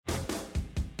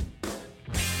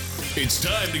It's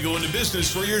time to go into business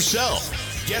for yourself.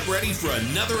 Get ready for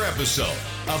another episode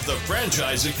of the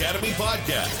Franchise Academy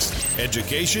podcast.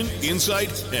 Education,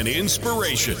 insight, and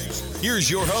inspiration.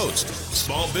 Here's your host,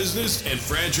 small business and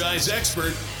franchise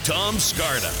expert, Tom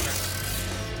Scarda.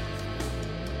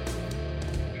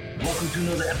 Welcome to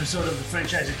another episode of the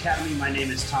Franchise Academy. My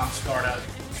name is Tom Scarda.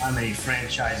 I'm a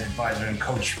franchise advisor and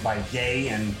coach by day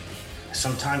and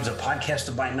sometimes a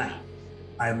podcaster by night.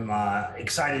 I'm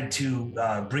excited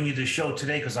to bring you the show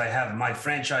today because I have my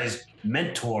franchise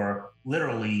mentor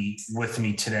literally with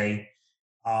me today.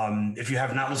 If you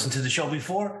have not listened to the show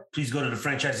before, please go to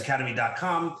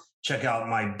thefranchiseacademy.com. Check out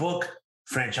my book,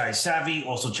 Franchise Savvy.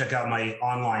 Also check out my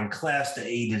online class, the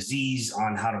A to Z's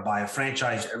on how to buy a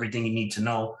franchise, everything you need to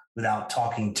know without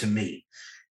talking to me.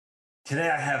 Today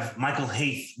I have Michael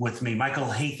Haith with me. Michael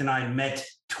Haith and I met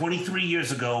 23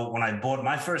 years ago when I bought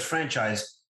my first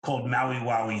franchise called Maui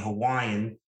Wowie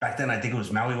Hawaiian. Back then, I think it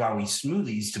was Maui Wowie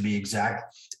Smoothies to be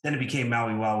exact. Then it became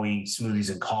Maui Wowie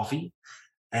Smoothies and Coffee.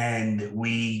 And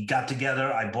we got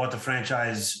together. I bought the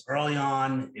franchise early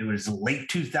on. It was late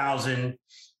 2000.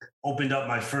 Opened up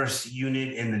my first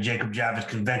unit in the Jacob Javits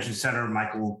Convention Center.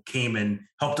 Michael came and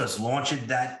helped us launch it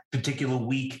that particular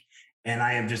week. And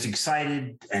I am just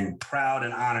excited and proud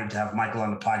and honored to have Michael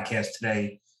on the podcast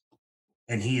today.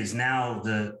 And he is now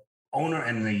the owner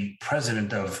and the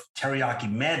president of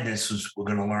Teriyaki Madness, which we're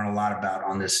going to learn a lot about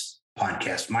on this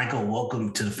podcast. Michael,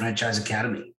 welcome to the Franchise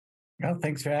Academy. Oh,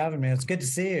 thanks for having me. It's good to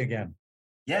see you again.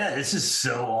 Yeah, this is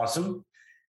so awesome.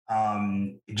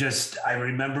 I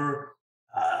remember,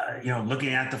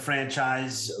 looking at the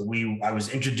franchise. I was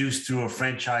introduced through a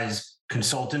franchise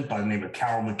consultant by the name of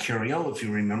Carol Mercurio, if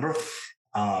you remember.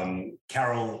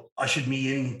 Carol ushered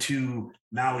me into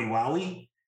Maui Wowie,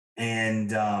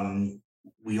 and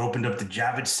we opened up the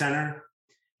Javits Center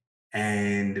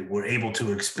and were able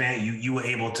to expand. You were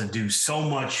able to do so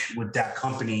much with that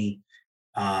company.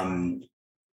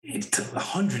 It took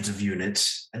hundreds of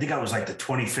units. I think I was like the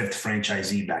 25th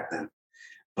franchisee back then.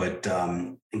 But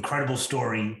incredible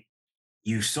story.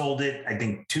 You sold it, I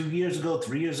think, 3 years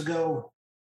ago.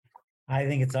 I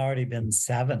think it's already been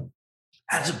 7.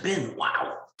 Has it been?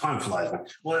 Wow. Time flies.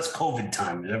 Well, that's COVID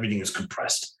time. Everything is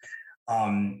compressed.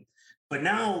 But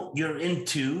now you're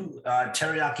into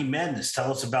Teriyaki Madness.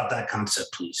 Tell us about that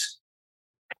concept, please.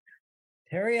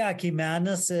 Teriyaki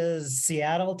Madness is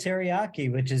Seattle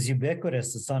teriyaki, which is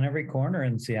ubiquitous. It's on every corner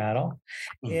in Seattle.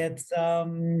 It's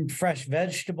fresh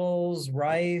vegetables,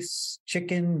 rice,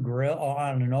 chicken grill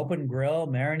on an open grill,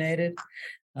 marinated,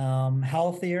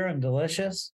 healthier and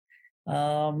delicious.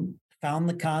 Found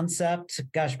the concept,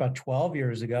 about 12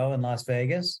 years ago in Las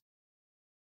Vegas.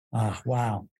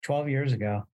 Wow, 12 years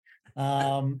ago.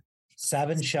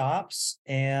 7 shops,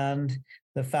 and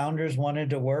the founders wanted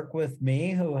to work with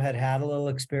me, who had a little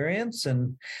experience,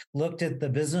 and looked at the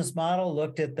business model,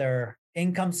 looked at their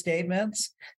income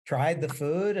statements, tried the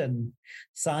food, and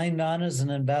signed on as an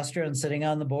investor and sitting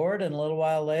on the board. And a little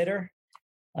while later,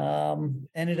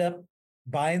 ended up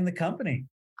buying the company.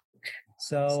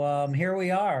 So here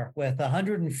we are with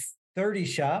 130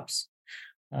 shops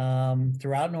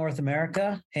throughout North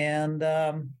America,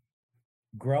 and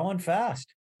growing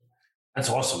fast. That's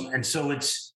awesome. And so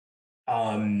it's,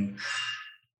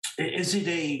 is it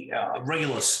a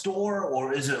regular store,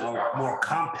 or is it a more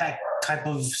compact type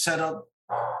of setup?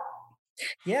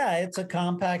 Yeah, it's a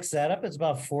compact setup. It's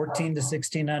about 1,400 to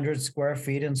 1,600 square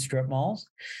feet in strip malls.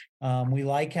 We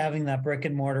like having that brick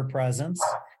and mortar presence,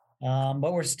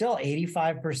 but we're still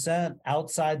 85%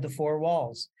 outside the 4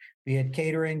 walls, be it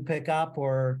catering, pickup,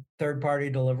 or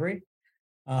third-party delivery.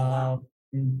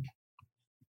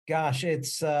 Gosh,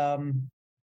 it's a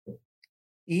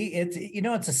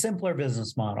simpler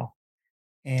business model,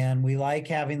 and we like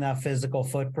having that physical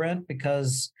footprint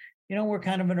because, we're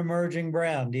kind of an emerging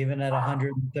brand. Even at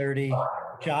 130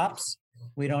 shops,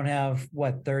 we don't have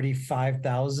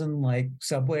 35,000 like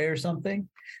Subway or something.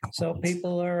 So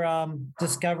people are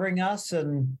discovering us,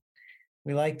 and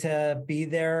we like to be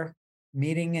there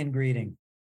meeting and greeting.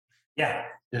 Yeah,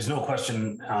 there's no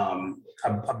question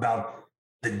about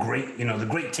the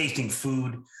great tasting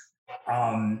food.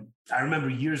 I remember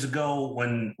years ago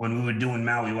when we were doing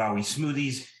Maui Wowie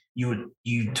Smoothies,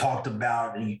 you talked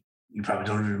about, and you probably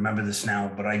don't even remember this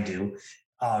now, but I do,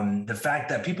 the fact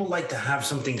that people like to have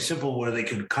something simple where they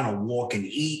could kind of walk and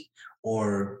eat,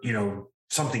 or,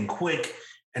 something quick.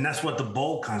 And that's what the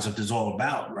bowl concept is all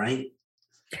about, right?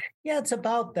 Yeah, it's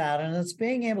about that. And it's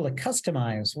being able to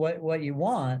customize what you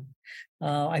want.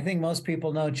 I think most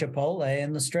people know Chipotle,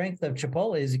 and the strength of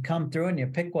Chipotle is you come through and you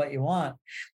pick what you want.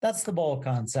 That's the bowl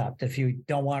concept. If you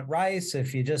don't want rice,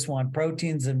 if you just want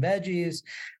proteins and veggies,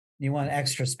 You want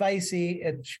extra spicy,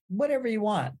 it's whatever you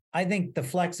want. I think the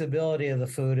flexibility of the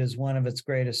food is one of its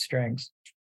greatest strengths.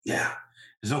 Yeah,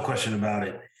 there's no question about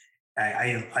it.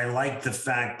 I like the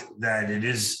fact that it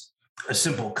is a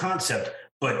simple concept,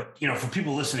 but for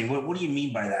people listening, what do you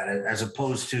mean by that? As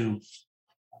opposed to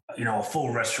a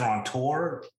full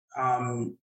restaurateur?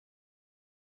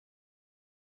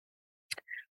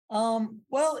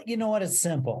 Well, you know what? It's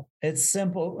simple. It's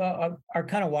simple. Our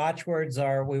kind of watchwords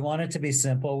are: we want it to be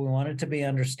simple, we want it to be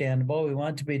understandable, we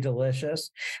want it to be delicious,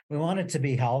 we want it to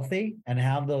be healthy and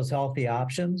have those healthy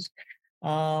options.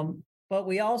 But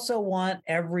we also want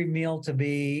every meal to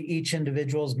be each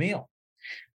individual's meal.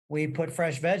 We put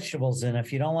fresh vegetables in.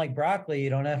 If you don't like broccoli, you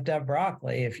don't have to have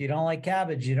broccoli. If you don't like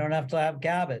cabbage, you don't have to have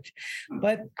cabbage.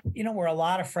 But, we're a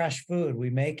lot of fresh food. We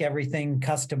make everything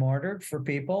custom ordered for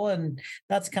people. And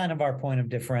that's kind of our point of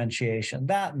differentiation.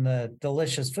 That and the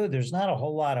delicious food. There's not a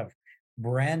whole lot of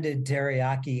branded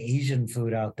teriyaki Asian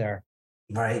food out there.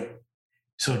 Right.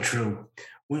 So true.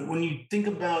 When you think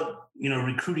about,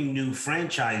 recruiting new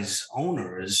franchise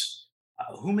owners,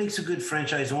 who makes a good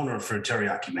franchise owner for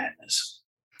Teriyaki Madness?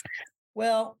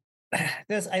 Well,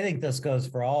 I think this goes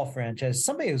for all franchises.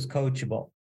 Somebody who's coachable.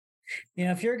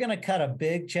 If you're going to cut a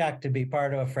big check to be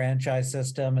part of a franchise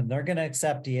system and they're going to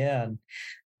accept you in,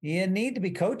 you need to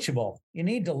be coachable. You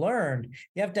need to learn.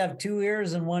 You have to have 2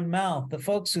 ears and 1 mouth. The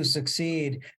folks who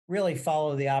succeed really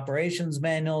follow the operations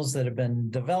manuals that have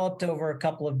been developed over a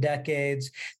couple of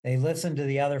decades. They listen to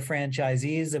the other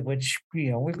franchisees, of which,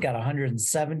 we've got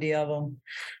 170 of them.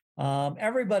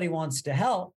 Everybody wants to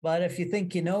help, but if you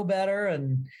think you know better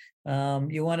and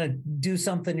you want to do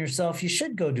something yourself, you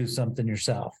should go do something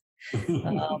yourself.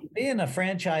 Being a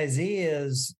franchisee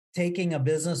is taking a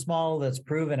business model that's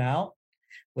proven out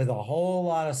with a whole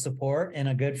lot of support in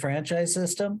a good franchise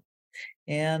system.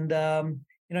 And,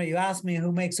 you ask me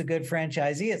who makes a good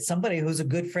franchisee. It's somebody who's a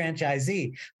good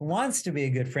franchisee, who wants to be a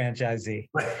good franchisee.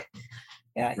 Right.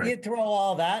 Yeah, right. You throw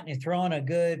all that and you throw in a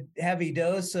good heavy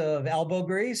dose of elbow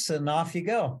grease and off you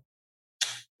go.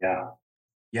 Yeah.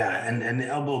 Yeah. And the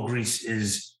elbow grease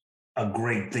is a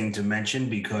great thing to mention,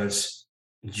 because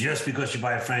just because you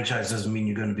buy a franchise doesn't mean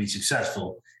you're going to be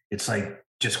successful. It's like,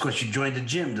 just because you joined the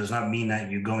gym does not mean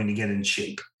that you're going to get in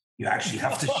shape. You actually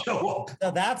have to show up.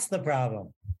 So that's the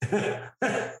problem.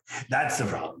 That's the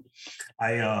problem.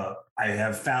 I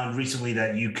have found recently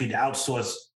that you could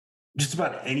outsource just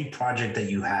about any project that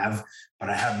you have, but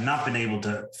I have not been able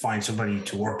to find somebody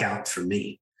to work out for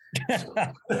me.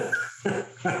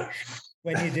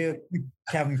 When you do,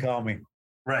 Kevin, call me.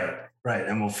 Right.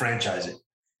 And we'll franchise it.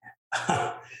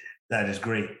 That is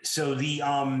great. So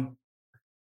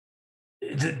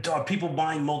are people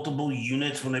buying multiple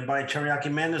units when they buy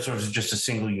Teriyaki Madness, or is it just a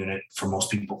single unit for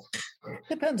most people?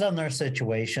 Depends on their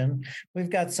situation. We've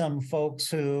got some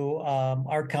folks who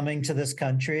are coming to this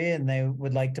country and they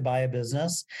would like to buy a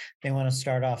business. They want to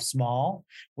start off small.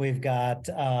 We've got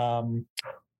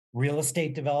real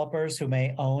estate developers who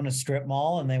may own a strip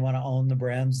mall and they want to own the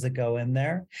brands that go in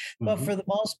there. Mm-hmm. But for the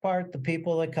most part, the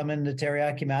people that come into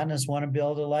Teriyaki Madness want to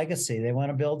build a legacy. They want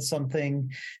to build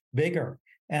something bigger.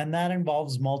 And that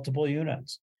involves multiple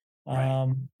units.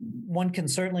 Right. One can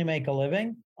certainly make a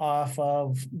living off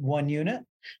of one unit,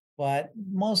 but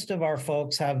most of our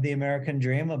folks have the American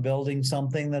dream of building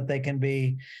something that they can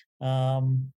be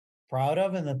proud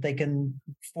of and that they can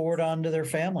forward on to their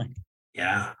family.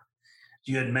 Yeah.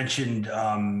 You had mentioned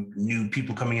new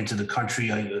people coming into the country.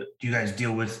 Do you guys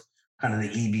deal with kind of the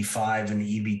EB-5 and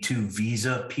the EB-2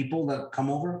 visa people that come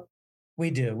over? We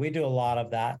do. We do a lot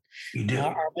of that. You do.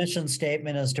 Our mission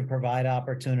statement is to provide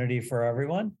opportunity for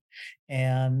everyone,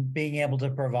 and being able to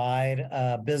provide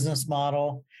a business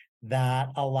model that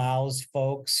allows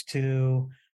folks to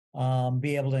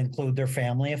be able to include their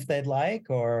family if they'd like,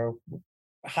 or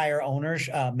hire owners,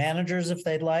 managers if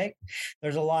they'd like.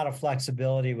 There's a lot of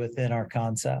flexibility within our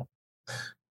concept.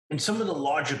 And some of the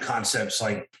larger concepts,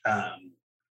 like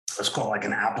let's call it like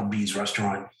an Applebee's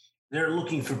restaurant, they're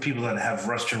looking for people that have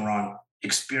restaurant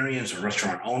experience or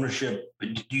restaurant ownership.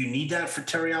 Do you need that for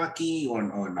teriyaki or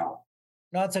no?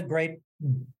 No, that's a great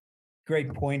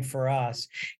point for us,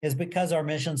 is because our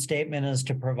mission statement is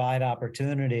to provide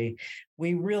opportunity.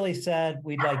 We really said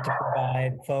we'd like to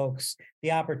provide folks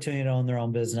the opportunity to own their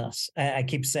own business. I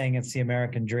keep saying it's the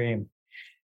American dream.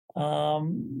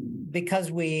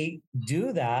 Because we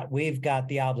do that, we've got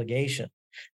the obligation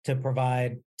to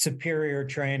provide superior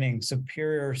training,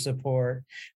 superior support,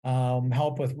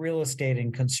 help with real estate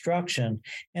and construction,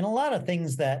 and a lot of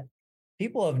things that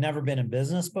people have never been in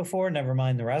business before, never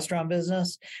mind the restaurant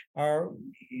business, are,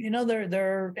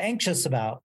 they're anxious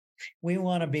about. We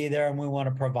want to be there and we want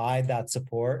to provide that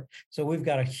support. So we've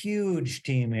got a huge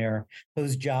team here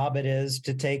whose job it is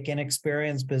to take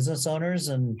inexperienced business owners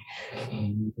and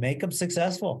make them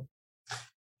successful.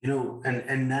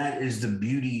 And that is the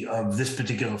beauty of this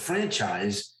particular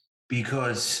franchise,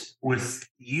 because with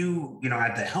you,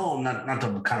 at the helm, not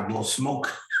to kind of blow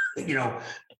smoke,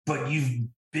 but you've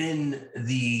been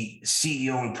the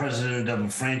CEO and president of a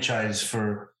franchise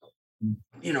for,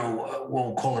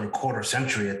 we'll call it a quarter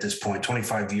century at this point,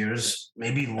 25 years,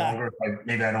 maybe longer.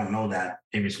 Maybe I don't know that.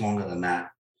 Maybe it's longer than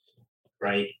that.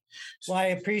 Right. Well, I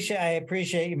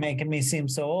appreciate you making me seem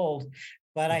so old,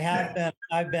 but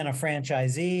I've been a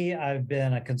franchisee. I've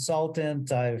been a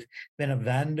consultant. I've been a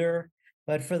vendor.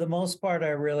 But for the most part, I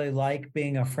really like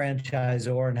being a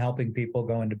franchisor and helping people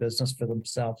go into business for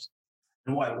themselves.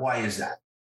 And why is that?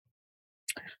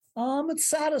 It's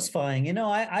satisfying.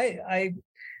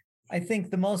 I think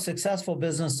the most successful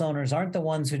business owners aren't the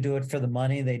ones who do it for the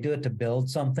money. They do it to build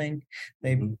something.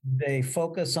 They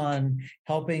focus on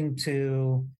helping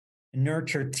to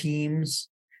nurture teams.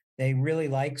 They really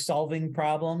like solving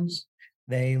problems.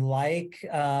 They like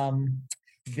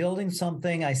building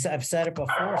something. I've said it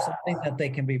before, something that they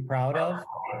can be proud of.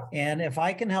 And if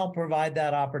I can help provide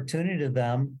that opportunity to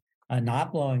them,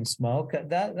 not blowing smoke,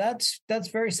 that's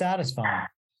very satisfying.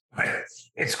 Right.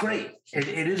 It's great.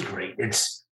 It is great.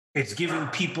 It's giving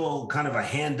people kind of a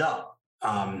hand up,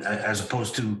 as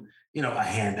opposed to, a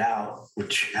handout,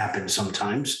 which happens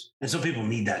sometimes. And some people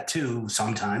need that too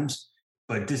sometimes.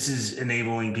 But this is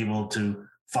enabling people to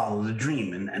follow the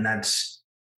dream. And that's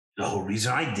the whole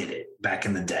reason I did it back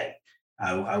in the day.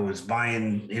 I was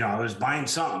buying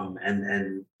something,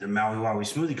 and the Maui Wowie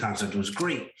smoothie concept was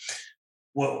great.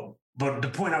 Well, but the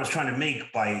point I was trying to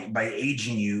make by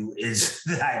aging you is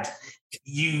that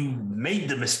you made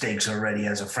the mistakes already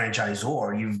as a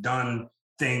franchisor. You've done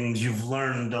things, you've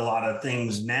learned a lot of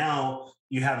things. Now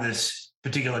you have this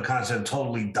particular concept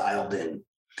totally dialed in.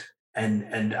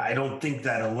 And I don't think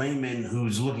that a layman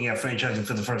who's looking at franchising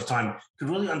for the first time could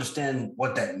really understand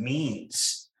what that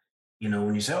means.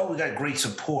 When you say, "Oh, we got great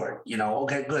support,"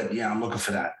 okay, good. Yeah, I'm looking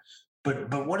for that.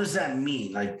 But what does that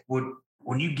mean? Like,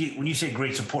 when you say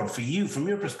great support for you, from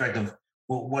your perspective,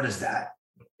 what is that?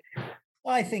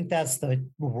 Well, I think that's the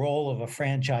role of a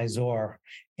franchisor,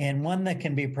 and one that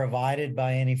can be provided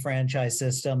by any franchise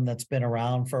system that's been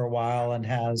around for a while and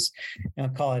has,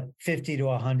 call it 50 to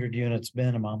 100 units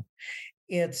minimum.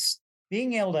 It's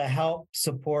being able to help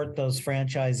support those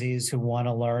franchisees who want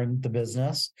to learn the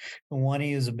business, who want to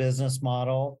use a business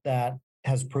model that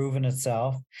has proven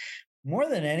itself. More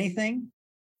than anything,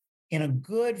 in a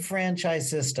good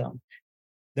franchise system,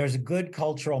 there's a good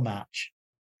cultural match.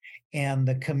 And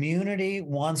the community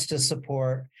wants to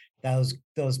support those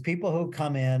people who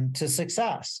come in to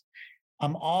success.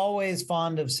 I'm always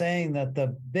fond of saying that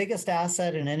the biggest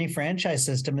asset in any franchise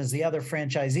system is the other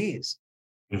franchisees,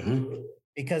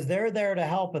 because they're there to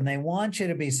help and they want you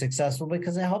to be successful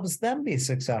because it helps them be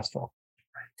successful.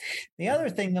 The other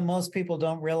thing that most people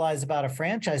don't realize about a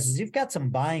franchise is you've got some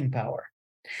buying power.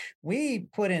 We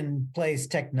put in place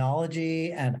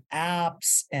technology and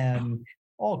apps and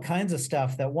all kinds of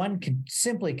stuff that one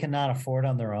simply cannot afford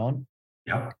on their own.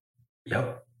 Yep.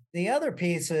 The other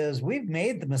piece is we've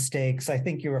made the mistakes. I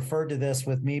think you referred to this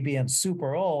with me being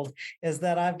super old, is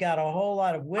that I've got a whole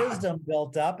lot of wisdom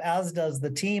built up, as does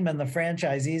the team and the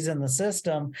franchisees in the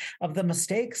system, of the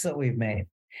mistakes that we've made.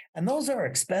 And those are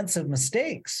expensive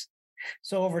mistakes.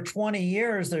 So over 20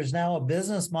 years, there's now a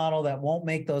business model that won't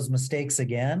make those mistakes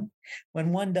again.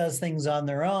 When one does things on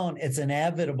their own, it's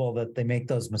inevitable that they make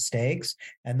those mistakes,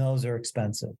 and those are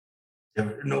expensive.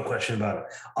 No question about it.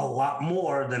 A lot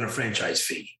more than a franchise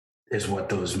fee is what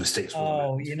those mistakes were.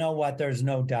 Oh, you know what? There's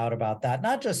no doubt about that.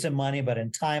 Not just in money, but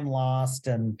in time lost.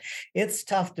 And it's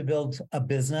tough to build a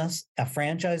business, a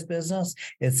franchise business.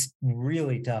 It's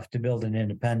really tough to build an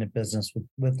independent business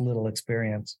with little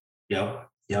experience. Yep.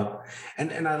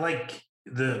 And I like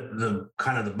the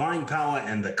kind of the buying power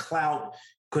and the clout,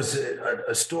 because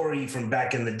a story from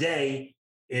back in the day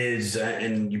is,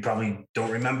 and you probably don't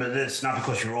remember this, not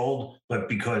because you're old, but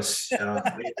because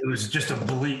it was just a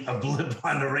blip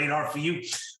on the radar for you.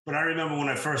 But I remember when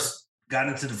I first got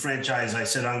into the franchise, I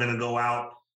said, I'm going to go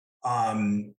out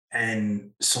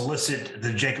and solicit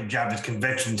the Jacob Javits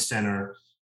Convention Center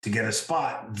to get a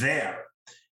spot there.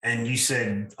 And you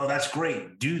said, "Oh, that's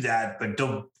great. Do that, but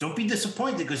don't be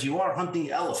disappointed, because you are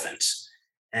hunting elephants."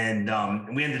 And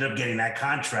we ended up getting that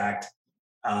contract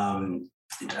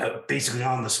basically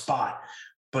on the spot.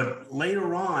 But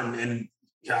later on, and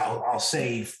I'll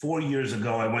say 4 years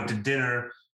ago, I went to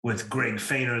dinner with Greg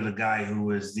Feiner, the guy who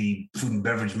was the food and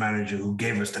beverage manager who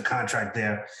gave us the contract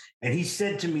there. And he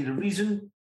said to me, the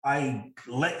reason I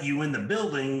let you in the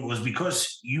building was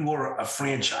because you were a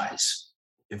franchise.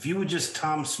 If you were just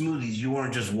Tom Smoothies, you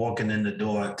weren't just walking in the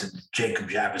door to Jacob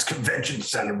Javits Convention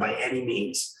Center by any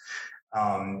means.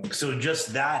 So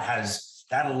just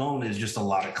that alone is just a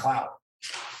lot of clout.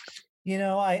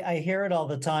 I hear it all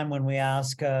the time when we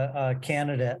ask a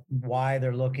candidate why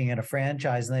they're looking at a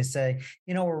franchise, and they say,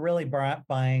 we're really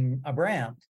buying a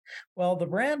brand. Well, the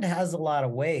brand has a lot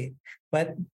of weight,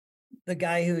 but the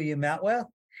guy who you met with,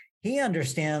 he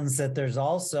understands that there's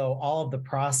also all of the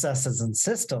processes and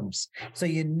systems. So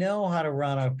you know how to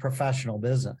run a professional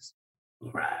business.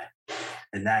 Right.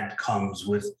 And that comes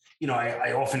with,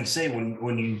 I often say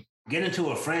when you get into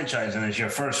a franchise and it's your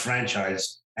first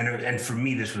franchise, and for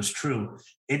me, this was true,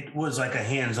 it was like a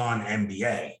hands-on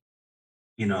MBA.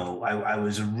 I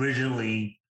was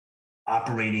originally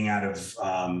operating out of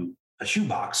a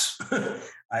shoebox.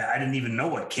 I didn't even know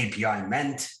what KPI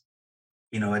meant,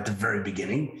 at the very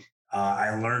beginning.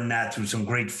 I learned that through some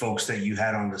great folks that you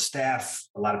had on the staff.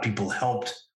 A lot of people helped.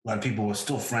 A lot of people we're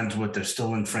still friends with. They're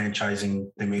still in franchising.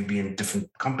 They may be in different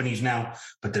companies now,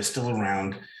 but they're still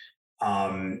around.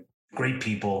 Great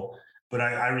people. But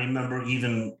I remember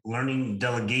even learning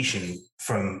delegation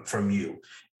from you.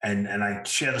 And I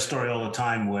share the story all the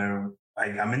time where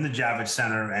I'm in the Javits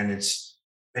Center and it's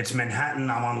Manhattan.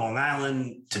 I'm on Long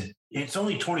Island. It's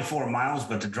only 24 miles,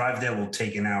 but the drive there will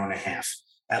take an hour and a half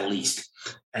at least.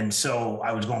 And so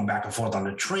I was going back and forth on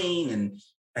the train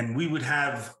and we would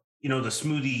have, the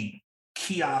smoothie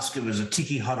kiosk. It was a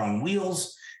tiki hut on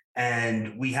wheels.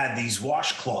 And we had these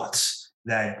washcloths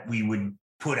that we would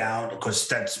put out because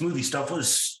that smoothie stuff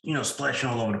was, splashing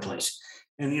all over the place.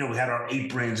 And, we had our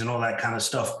aprons and all that kind of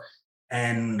stuff.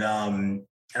 And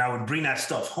I would bring that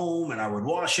stuff home and I would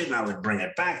wash it and I would bring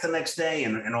it back the next day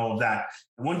and all of that.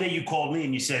 And one day you called me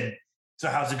and you said, so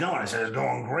how's it going? I said, it's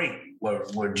going great.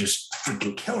 We're just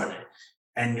freaking killing it.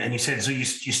 And you said, so you're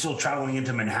still traveling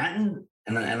into Manhattan?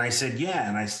 And I said,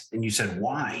 yeah. And you said,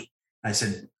 why? I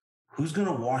said, who's going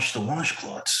to wash the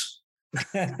washcloths?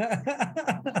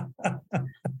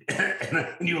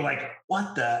 And you were like,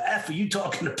 what the F are you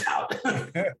talking about?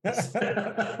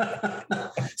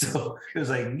 So it was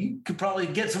like, you could probably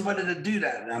get somebody to do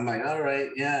that. And I'm like, all right,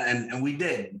 yeah. And we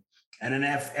did. And then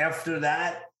after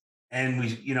that, and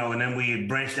we, and then we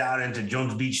branched out into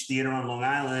Jones Beach Theater on Long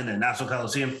Island and Nassau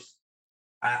Coliseum.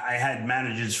 I had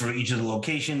managers for each of the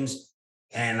locations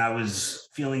and I was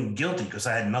feeling guilty because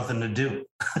I had nothing to do.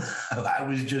 I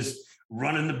was just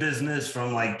running the business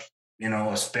from a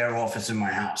spare office in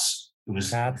my house.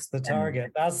 That's the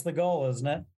target. That's the goal, isn't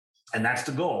it? And that's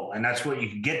the goal. And that's what you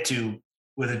can get to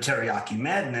with a Teriyaki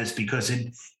Madness because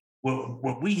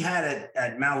what we had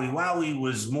at Maui Wowie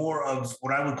was more of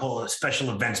what I would call a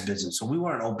special events business. So we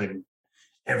weren't open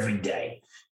every day,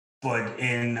 but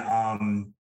in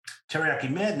Teriyaki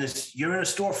Madness, you're in a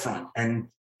storefront and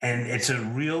it's a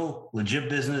real legit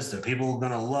business that people are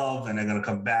going to love and they're going to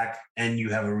come back and you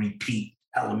have a repeat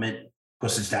element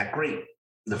because it's that great.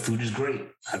 The food is great.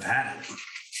 I've had it.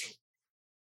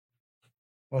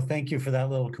 Well, thank you for that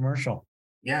little commercial.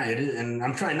 Yeah, it is. And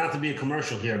I'm trying not to be a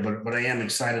commercial here, but I am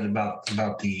excited about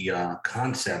the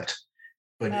concept.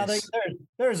 But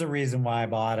there's a reason why I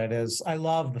bought it is I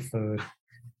love the food.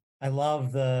 I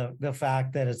love the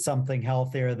fact that it's something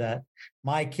healthier that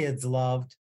my kids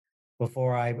loved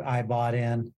before I bought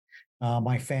in.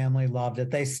 My family loved it.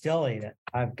 They still eat it.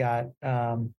 I've got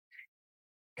a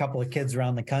couple of kids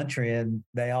around the country and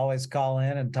they always call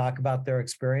in and talk about their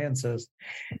experiences.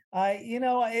 You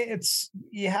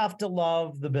have to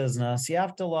love the business. You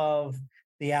have to love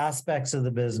the aspects of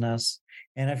the business.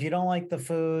 And if you don't like the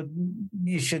food,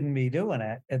 you shouldn't be doing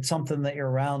it. It's something that you're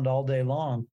around all day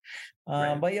long.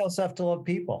 Right. But you also have to love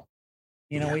people.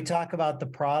 We talk about the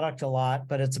product a lot,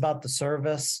 but it's about the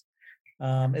service.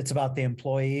 It's about the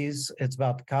employees. It's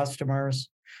about the customers.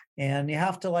 And you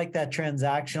have to like that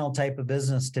transactional type of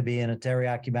business to be in a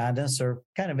Teriyaki Madness or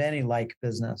kind of any like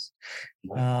business.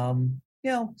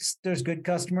 There's good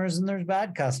customers and there's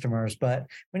bad customers, but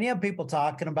when you have people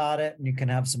talking about it and you can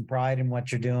have some pride in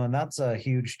what you're doing, that's a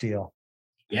huge deal.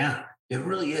 Yeah, it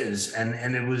really is.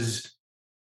 And it was,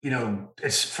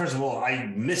 it's first of all,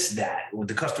 I missed that with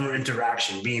the customer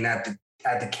interaction being at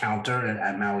the counter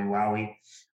at Maui Wowie,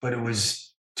 but it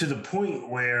was to the point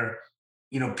where,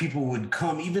 people would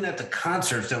come, even at the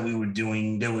concerts that we were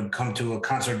doing, they would come to a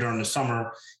concert during the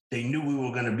summer. They knew we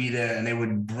were going to be there and they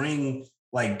would bring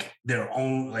their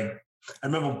own, I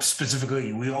remember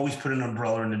specifically, we always put an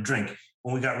umbrella in the drink.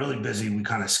 When we got really busy, we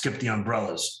kind of skipped the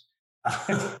umbrellas.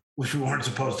 which we weren't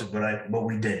supposed to, but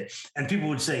we did. And people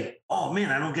would say, "Oh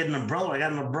man, I don't get an umbrella. I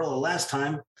got an umbrella last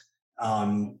time."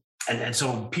 And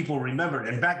so people remembered.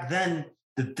 And back then,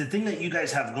 the thing that you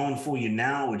guys have going for you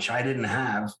now, which I didn't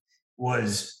have,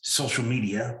 was social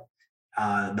media,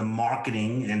 the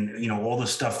marketing, and all the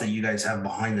stuff that you guys have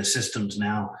behind the systems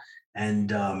now, and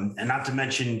not to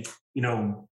mention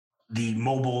the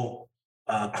mobile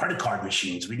credit card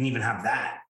machines. We didn't even have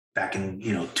that back in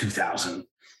 2000.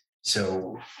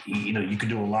 So you could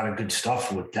do a lot of good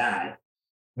stuff with that.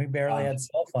 We barely had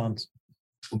cell phones.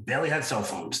 We barely had cell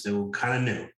phones. They were kind of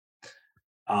new.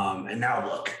 And now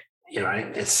look,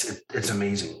 it's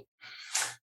amazing.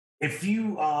 If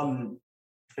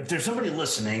there's somebody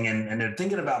listening and they're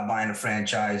thinking about buying a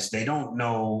franchise, they don't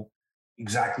know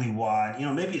exactly what,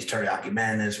 maybe it's Teriyaki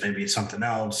Madness, maybe it's something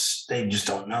else. They just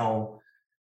don't know.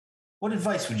 What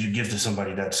advice would you give to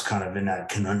somebody that's kind of in that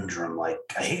conundrum? Like,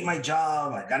 I hate my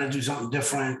job. I got to do something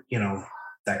different,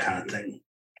 that kind of thing.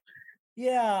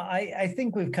 Yeah, I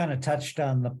think we've kind of touched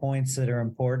on the points that are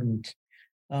important.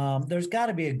 There's got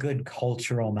to be a good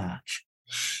cultural match.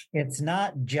 It's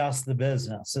not just the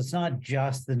business. It's not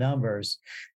just the numbers.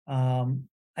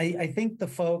 I think the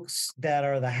folks that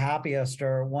are the happiest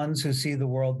are ones who see the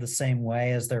world the same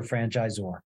way as their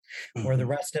franchisor or the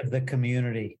rest of the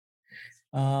community.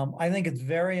 I think it's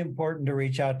very important to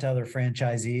reach out to other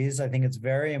franchisees. I think it's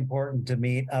very important to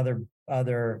meet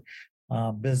other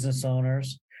business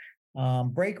owners.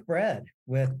 Break bread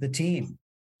with the team.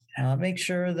 Make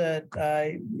sure that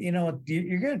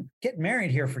you're going to get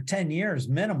married here for 10 years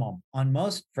minimum on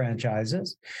most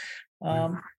franchises.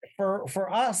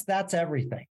 For us, that's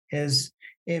everything. Is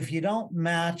if you don't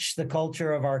match the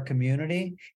culture of our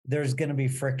community, there's going to be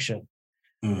friction.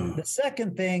 The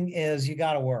second thing is you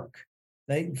got to work.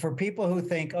 For people who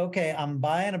think, okay, I'm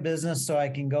buying a business so I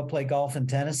can go play golf and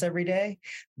tennis every day,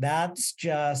 that's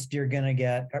just, you're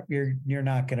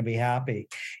not going to be happy.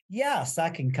 Yes,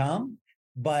 that can come,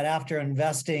 but after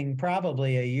investing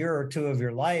probably a year or two of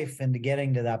your life into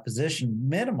getting to that position,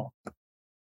 minimum.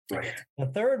 Right. The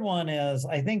third one is,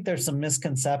 I think there's some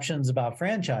misconceptions about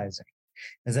franchising.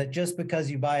 Is that just because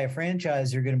you buy a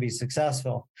franchise, you're going to be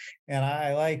successful? And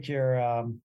I like your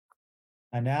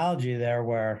analogy there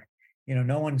where,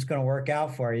 no one's going to work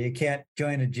out for you. You can't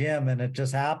join a gym and it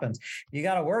just happens. You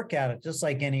got to work at it just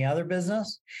like any other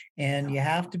business. And you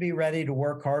have to be ready to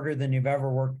work harder than you've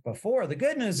ever worked before. The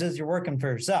good news is you're working for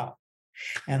yourself.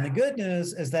 And the good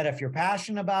news is that if you're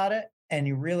passionate about it and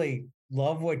you really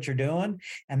love what you're doing,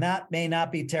 and that may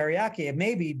not be teriyaki, it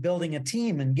may be building a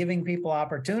team and giving people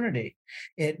opportunity.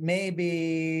 It may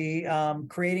be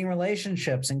creating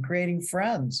relationships and creating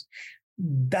friends.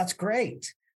 That's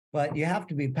great. But you have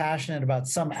to be passionate about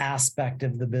some aspect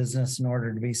of the business in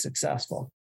order to be successful.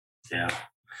 Yeah,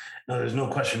 no, there's no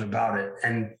question about it.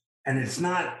 And it's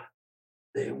not,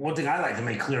 one thing I like to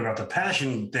make clear about the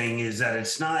passion thing is that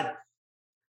it's not,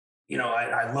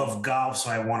 I love golf, so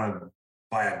I want to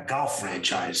buy a golf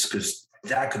franchise, because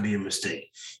that could be a mistake.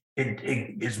 It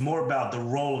is more about the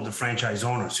role of the franchise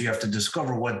owner. So you have to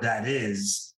discover what that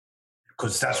is,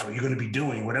 because that's what you're going to be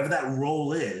doing, whatever that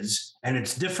role is. And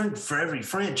it's different for every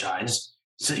franchise.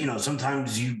 So,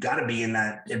 sometimes you got to be in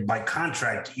that, by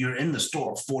contract, you're in the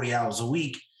store 40 hours a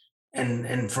week.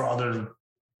 And for other,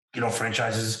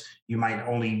 franchises, you might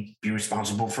only be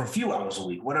responsible for a few hours a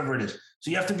week, whatever it is.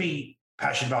 So you have to be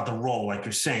passionate about the role, like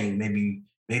you're saying. Maybe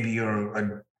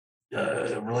you're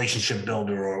a relationship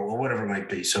builder or whatever it might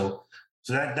be. So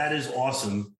that is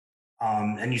awesome.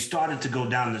 And you started to go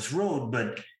down this road,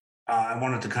 but I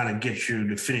wanted to kind of get you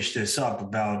to finish this up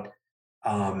about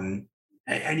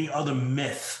any other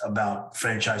myth about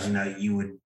franchising that you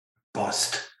would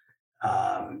bust,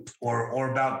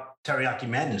 or about Teriyaki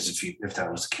Madness, if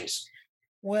that was the case.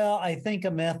 Well, I think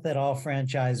a myth that all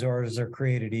franchisors are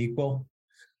created equal.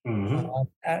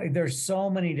 There's so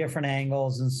many different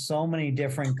angles and so many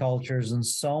different cultures and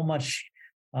so much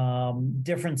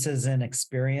differences in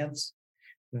experience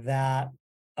that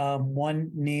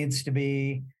one needs to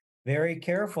be very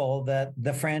careful that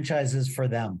the franchise is for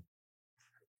them.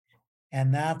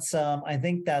 And that's, I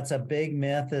think that's a big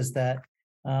myth, is that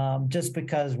just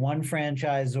because one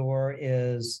franchisor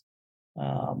is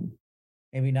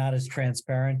maybe not as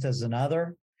transparent as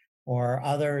another, or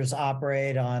others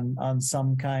operate on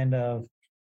some kind of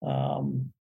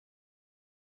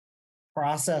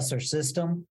process or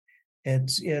system,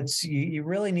 you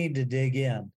really need to dig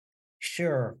in.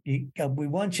 Sure, we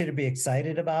want you to be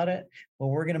excited about it, but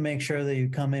we're going to make sure that you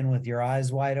come in with your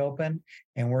eyes wide open,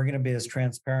 and we're going to be as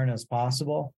transparent as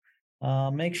possible.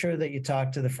 Make sure that you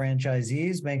talk to the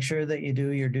franchisees. Make sure that you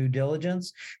do your due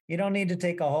diligence. You don't need to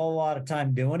take a whole lot of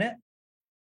time doing it.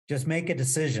 Just make a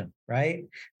decision, right?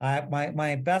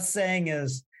 My best saying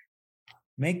is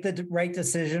make the right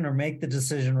decision or make the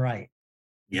decision right.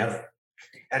 Yep.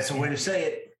 That's the way to say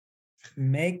it.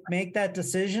 Make that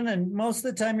decision, and most of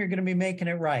the time you're going to be making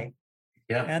it right.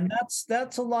 Yeah. And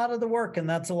that's a lot of the work, and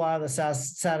that's a lot of the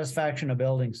satisfaction of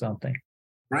building something.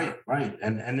 Right.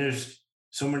 And there's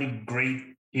so many great,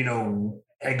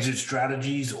 exit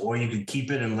strategies, or you could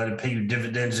keep it and let it pay you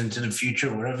dividends into the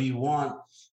future, whatever you want,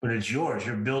 but it's yours.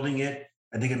 You're building it.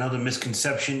 I think another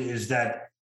misconception is that,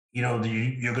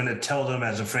 you're going to tell them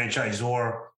as a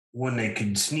franchisor when they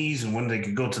could sneeze and when they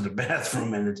could go to the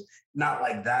bathroom, and it's not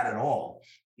like that at all.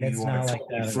 It's not like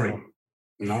that free.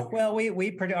 At all. Well,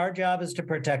 our job is to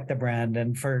protect the brand,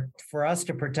 and for us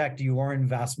to protect your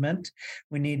investment,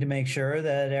 we need to make sure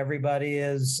that everybody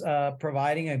is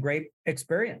providing a great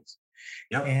experience.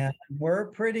 Yep. And we're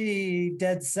pretty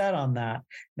dead set on that.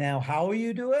 Now, how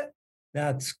you do it,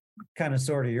 that's kind of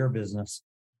sort of your business.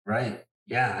 Right.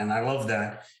 Yeah. And I love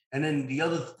that. And then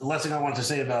the last thing I want to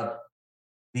say about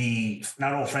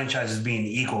not all franchises being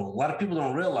equal, a lot of people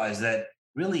don't realize that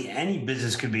really any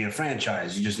business could be a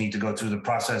franchise. You just need to go through the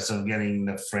process of getting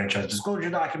the franchise disclosure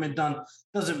document done.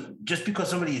 Just because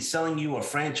somebody is selling you a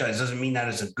franchise doesn't mean that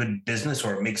it's a good business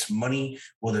or it makes money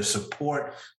or there's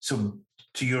support. So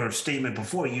to your statement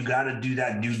before, you got to do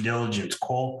that due diligence.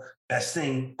 Call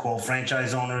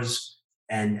franchise owners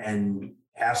and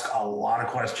ask a lot of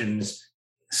questions,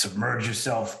 submerge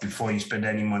yourself before you spend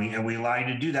any money. And we allow you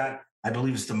to do that. I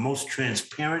believe it's the most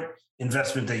transparent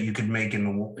investment that you could make in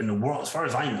the world, as far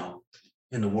as I know,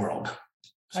 in the world.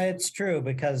 It's true,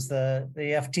 because the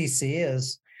FTC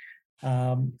has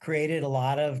created a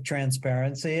lot of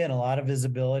transparency and a lot of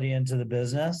visibility into the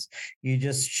business. You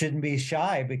just shouldn't be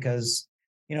shy, because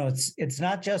it's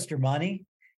not just your money.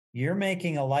 You're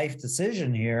making a life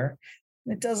decision here.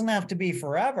 It doesn't have to be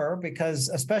forever, because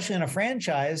especially in a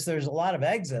franchise, there's a lot of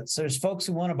exits. There's folks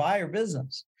who want to buy your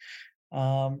business.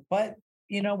 But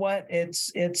you know what?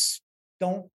 It's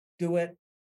don't do it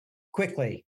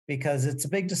quickly, because it's a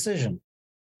big decision.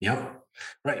 Yep.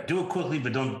 Right. Do it quickly,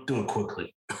 but don't do it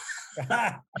quickly.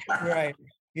 Right.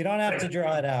 You don't have to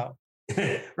draw it out.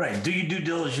 Right. Do your due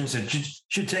diligence. It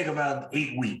should take about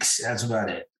 8 weeks. That's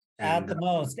about it. At the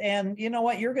most. And you know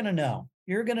what? You're going to know.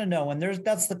 You're going to know when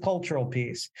that's the cultural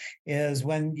piece, is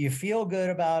when you feel good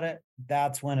about it,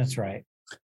 that's when it's right.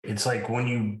 It's like when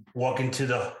you walk into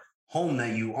the home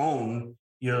that you own,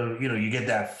 you get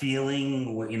that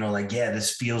feeling,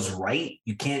 this feels right.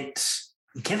 You can't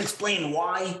explain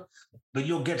why, but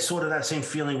you'll get sort of that same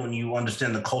feeling when you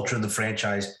understand the culture of the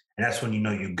franchise. And that's when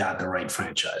you got the right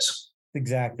franchise.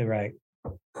 Exactly right.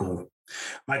 Cool.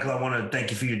 Michael, I want to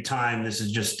thank you for your time. This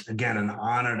is just, again, an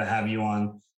honor to have you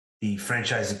on the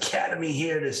Franchise Academy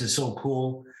here. This is so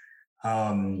cool.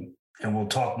 And we'll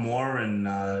talk more,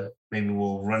 and maybe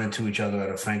we'll run into each other at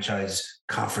a franchise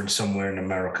conference somewhere in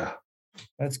America.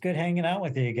 That's good hanging out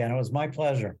with you again. It was my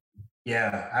pleasure.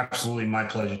 Yeah, absolutely. My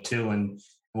pleasure too. And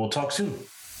we'll talk soon.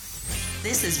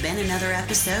 This has been another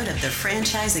episode of the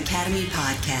Franchise Academy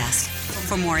Podcast.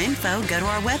 For more info, go to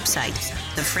our website,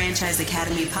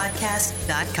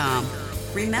 thefranchiseacademypodcast.com.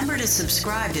 Remember to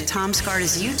subscribe to Tom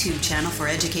Scarda's YouTube channel for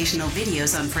educational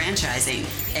videos on franchising,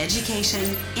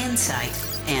 education, insight,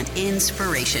 and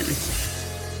inspiration.